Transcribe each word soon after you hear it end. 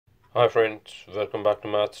Hi friends, welcome back to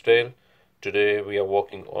Maths Tale. Today we are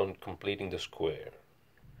working on completing the square.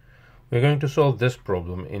 We're going to solve this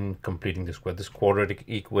problem in completing the square. This quadratic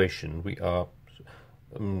equation we are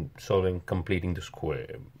solving completing the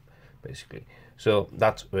square basically. So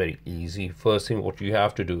that's very easy. First thing what you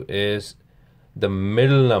have to do is the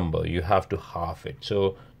middle number, you have to half it.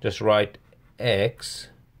 So just write x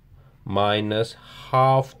minus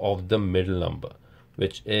half of the middle number,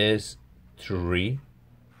 which is 3.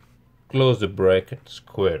 Close the bracket,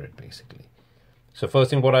 square it basically. So first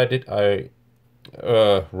thing what I did, I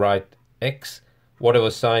write x,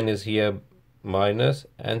 whatever sign is here, minus,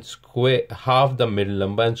 and square half the middle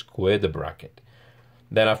number and square the bracket.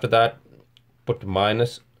 Then after that, put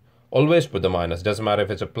minus. Always put the minus, doesn't matter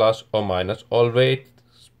if it's a plus or minus, always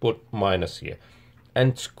put minus here.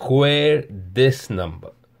 And square this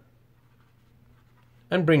number.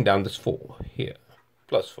 And bring down this 4 here,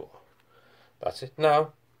 plus 4. That's it.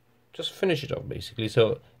 Now, just finish it off basically.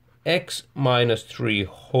 So x minus 3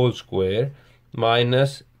 whole square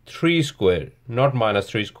minus 3 square, not minus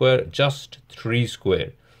 3 square, just 3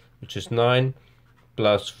 square, which is 9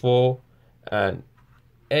 plus 4, and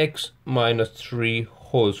x minus 3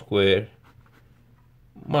 whole square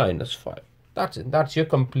minus 5. That's it. That's your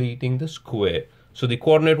completing the square. So the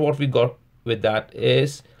coordinate what we got with that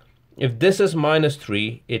is, if this is minus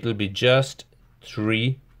 3, it will be just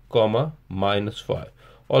 3 comma minus 5.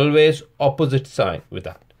 Always opposite sign with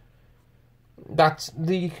that. That's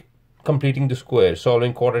the completing the square,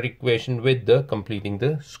 solving quadratic equation with the completing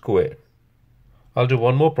the square. I'll do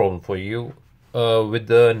one more problem for you with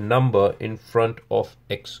the number in front of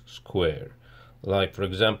x square. Like for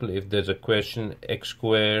example, if there's a question x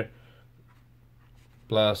square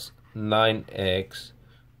plus 9x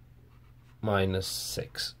minus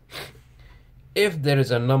 6. If there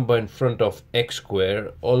is a number in front of x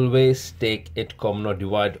square, always take it common or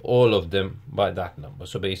divide all of them by that number.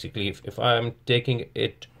 So basically, if I am taking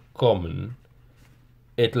it common,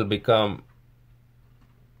 it will become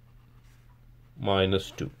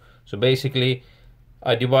minus 2. So basically,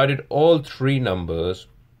 I divided all three numbers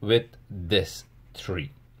with this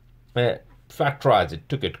 3. Factorize it,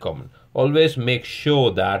 took it common. Always make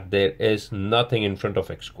sure that there is nothing in front of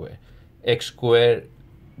x square. X square,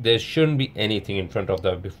 there shouldn't be anything in front of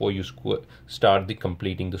that before you start the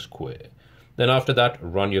completing the square. Then after that,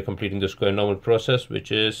 run your completing the square normal process,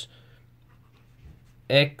 which is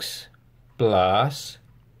x plus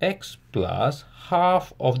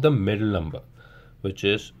half of the middle number, which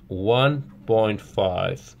is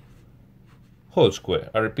 1.5 whole square.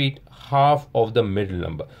 I repeat, half of the middle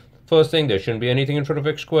number. First thing, there shouldn't be anything in front of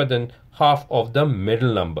x square, then half of the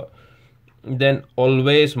middle number. Then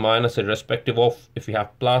always minus, irrespective of if you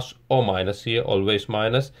have plus or minus here, always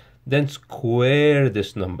minus. Then square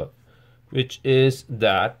this number, which is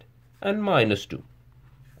that, and minus 2.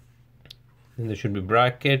 Then there should be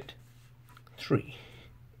bracket 3.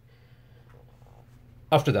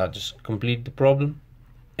 After that, just complete the problem.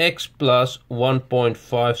 X plus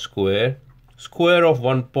 1.5 square. Square of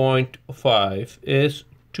 1.5 is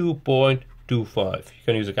 2.25. You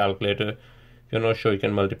can use a calculator. If you're not sure, you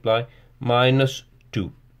can multiply. Minus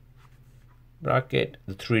 2. Bracket.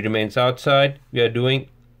 The 3 remains outside. We are doing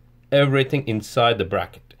everything inside the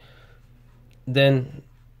bracket. Then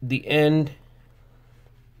the end.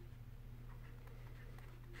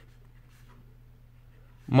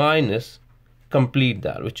 Minus, complete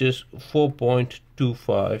that, which is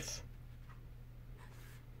 4.25.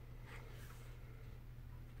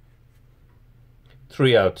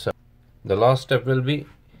 3 outside. The last step will be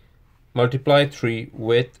multiply 3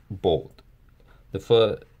 with both. The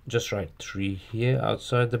first, just write 3 here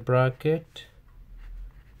outside the bracket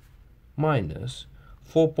minus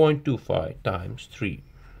 4.25 times 3,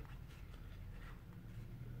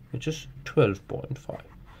 which is 12.5.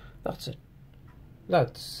 That's it.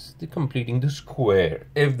 That's the completing the square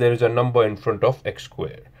if there is a number in front of x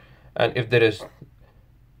square. And if there is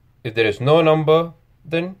no number,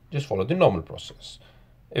 then just follow the normal process.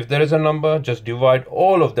 If there is a number, just divide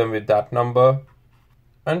all of them with that number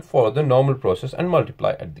and follow the normal process and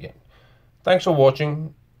multiply at the end. Thanks for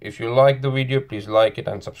watching. If you like the video, please like it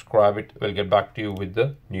and subscribe it. We'll get back to you with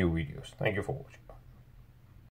the new videos. Thank you for watching.